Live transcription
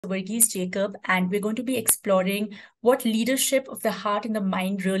Verghese Jacob, and we're going to be exploring what leadership of the heart and the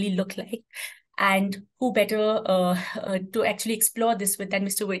mind really look like. And who better to actually explore this with than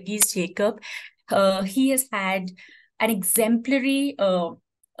Mr. Verghese Jacob. He has had an exemplary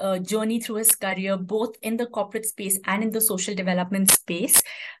journey through his career, both in the corporate space and in the social development space.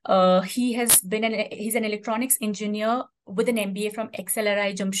 He's an electronics engineer with an MBA from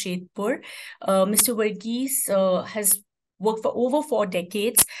XLRI Jamshedpur. Mr. Verghese has worked for over 4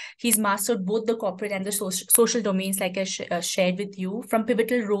 decades. He's mastered both the corporate and the social domains, like I shared with you, from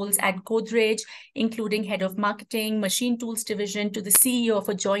pivotal roles at Godrej, including head of marketing, machine tools division, to the CEO of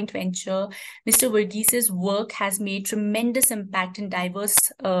a joint venture. Mr. Verghese's work has made tremendous impact in diverse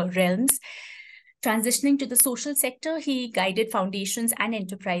realms. Transitioning to the social sector, he guided foundations and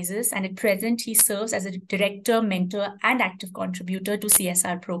enterprises, and at present, he serves as a director, mentor, and active contributor to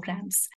CSR programs.